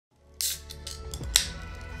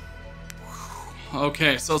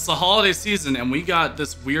Okay, so it's the holiday season and we got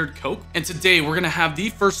this weird Coke. And today we're gonna have the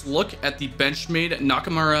first look at the Benchmade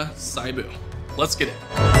Nakamura Saibu. Let's get it.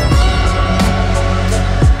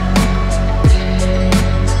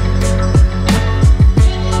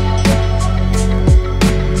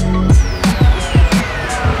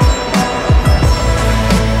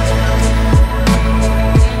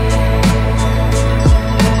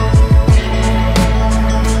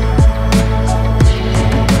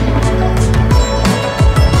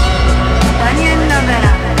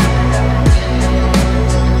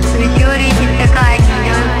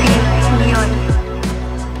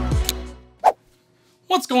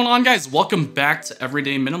 What's going on, guys? Welcome back to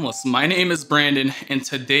Everyday Minimalist. My name is Brandon and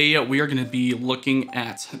today we are going to be looking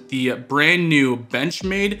at the brand new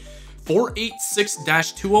Benchmade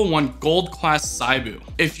 486-201 Gold Class Saibu.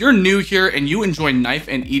 If you're new here and you enjoy knife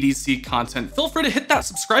and EDC content, feel free to hit that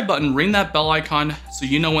subscribe button, ring that bell icon so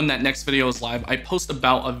you know when that next video is live. I post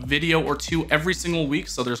about a video or two every single week,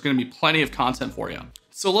 so there's going to be plenty of content for you.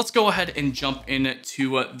 So let's go ahead and jump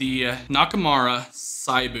into the Nakamura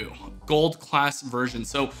Saibu Gold Class version.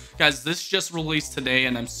 So guys, this just released today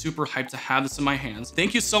and I'm super hyped to have this in my hands.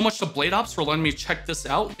 Thank you so much to Blade Ops for letting me check this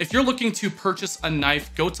out. If you're looking to purchase a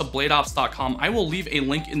knife, go to bladeops.com. I will leave a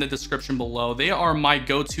link in the description below. They are my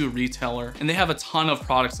go-to retailer and they have a ton of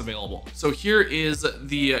products available. So here is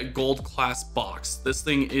the Gold Class box. This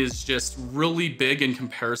thing is just really big in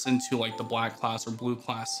comparison to like the Black Class or Blue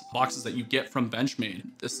Class boxes that you get from Benchmade.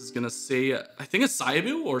 This is gonna say, I think it's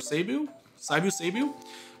Saibu or Seibu, Saibu,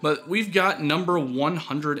 but we've got number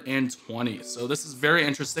 120. So this is very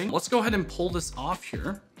interesting. Let's go ahead and pull this off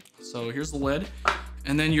here. So here's the lid.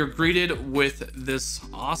 And then you're greeted with this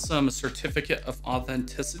awesome certificate of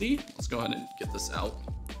authenticity. Let's go ahead and get this out.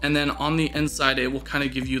 And then on the inside, it will kind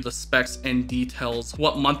of give you the specs and details,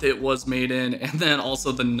 what month it was made in, and then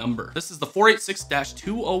also the number. This is the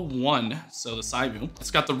 486-201, so the Saibu. It's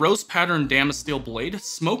got the rose pattern Damascus steel blade,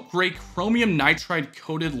 smoke gray chromium nitride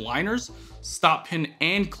coated liners, stop pin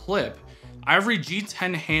and clip, ivory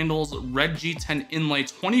G10 handles, red G10 inlay,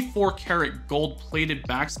 24 karat gold plated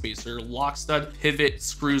backspacer, lock stud, pivot,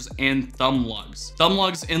 screws, and thumb lugs. Thumb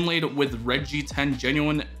lugs inlaid with red G10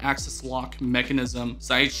 genuine axis lock mechanism,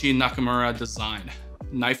 Seiichi Nakamura design.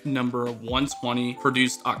 Knife number 120,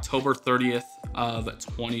 produced October 30th of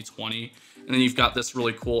 2020. And then you've got this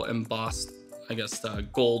really cool embossed, I guess, the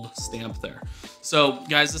gold stamp there. So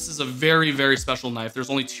guys, this is a very, very special knife. There's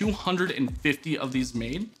only 250 of these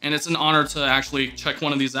made, and it's an honor to actually check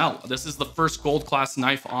one of these out. This is the first Gold Class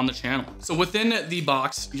knife on the channel. So within the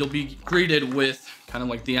box, you'll be greeted with kind of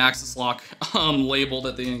like the axis lock label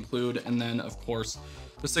that they include, and then of course,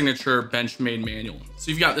 the signature Benchmade manual.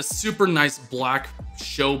 So you've got this super nice black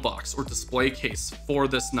show box or display case for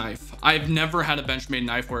this knife. I've never had a Benchmade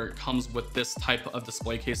knife where it comes with this type of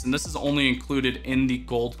display case, and this is only included in the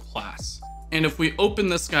Gold Class. And if we open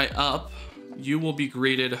this guy up, you will be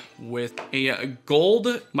greeted with a gold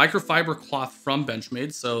microfiber cloth from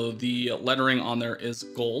Benchmade. So the lettering on there is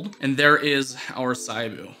gold, and there is our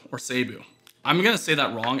Saibu or Seibu. I'm gonna say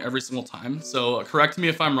that wrong every single time, so correct me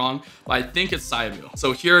if I'm wrong, but I think it's Saibu.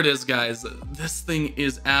 So here it is, guys. This thing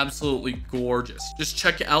is absolutely gorgeous. Just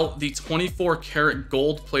check out the 24 karat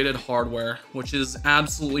gold plated hardware, which is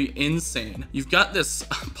absolutely insane. You've got this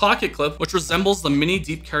pocket clip, which resembles the mini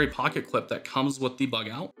deep carry pocket clip that comes with the bug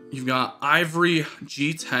out. You've got ivory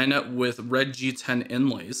G10 with red G10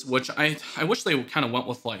 inlays, which I wish they kind of went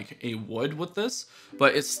with like a wood with this,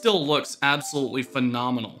 but it still looks absolutely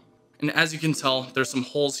phenomenal. And as you can tell, there's some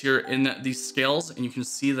holes here in these scales, and you can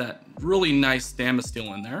see that really nice Damascus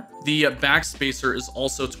steel in there. The back spacer is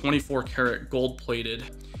also 24 karat gold plated.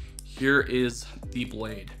 Here is the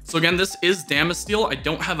blade. So again, this is Damascus steel. I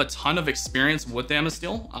don't have a ton of experience with Damascus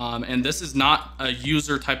steel, and this is not a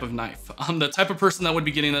user type of knife. The type of person that would be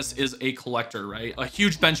getting this is a collector, right? A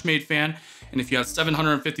huge Benchmade fan. And if you have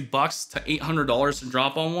 $750 to $800 to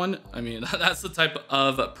drop on one, I mean, that's the type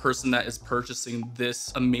of person that is purchasing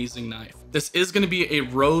this amazing knife. This is going to be a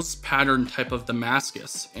rose pattern type of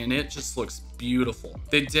Damascus, and it just looks beautiful.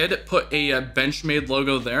 They did put a Benchmade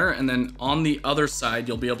logo there, and then on the other side,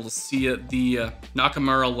 you'll be able to see the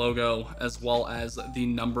Nakamura logo as well as the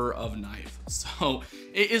number of knife. So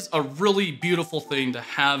it is a really beautiful thing to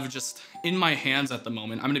have just in my hands at the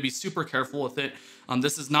moment. I'm going to be super careful with it.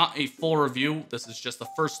 This is not a full review. This is just the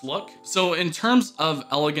first look. So in terms of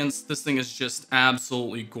elegance, this thing is just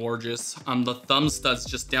absolutely gorgeous. The thumb studs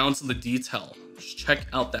just down to the detail. Just check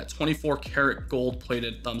out that 24 karat gold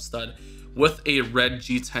plated thumb stud with a red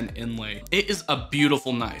G10 inlay. It is a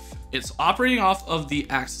beautiful knife. It's operating off of the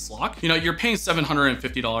Axis lock. You know, you're paying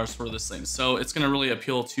 $750 for this thing, so it's gonna really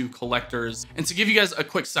appeal to collectors. And to give you guys a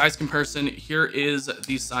quick size comparison, here is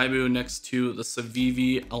the Saibu next to the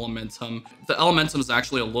Civivi Elementum. The Elementum is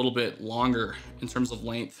actually a little bit longer in terms of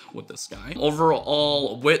length with this guy.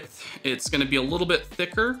 Overall width, it's gonna be a little bit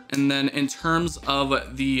thicker. And then in terms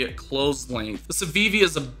of the closed length, the Civivi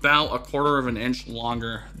is about 1/4 of an inch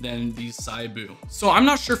longer than the Saibu. So I'm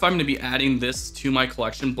not sure if I'm gonna be adding this to my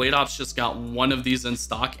collection. Blade Op's just got one of these in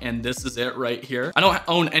stock, and this is it right here. I don't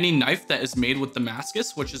own any knife that is made with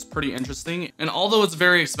Damascus, which is pretty interesting. And although it's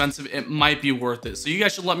very expensive, it might be worth it. So you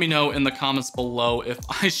guys should let me know in the comments below if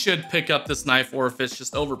I should pick up this knife, or if it's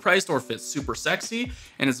just overpriced, or if it's super sexy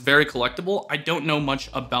and it's very collectible. I don't know much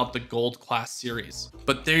about the Gold Class series.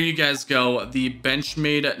 But there you guys go, the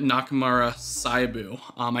Benchmade Nakamura Saibu.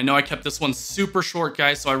 I know I kept this one super short,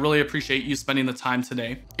 guys, so I really appreciate you spending the time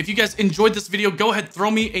today. If you guys enjoyed this video, go ahead,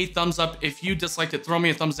 throw me a thumbs up. If you disliked it, throw me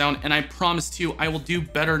a thumbs down, and I promise to you, I will do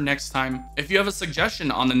better next time. If you have a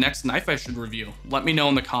suggestion on the next knife I should review, let me know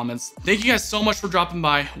in the comments. Thank you guys so much for dropping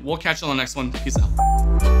by. We'll catch you on the next one. Peace out.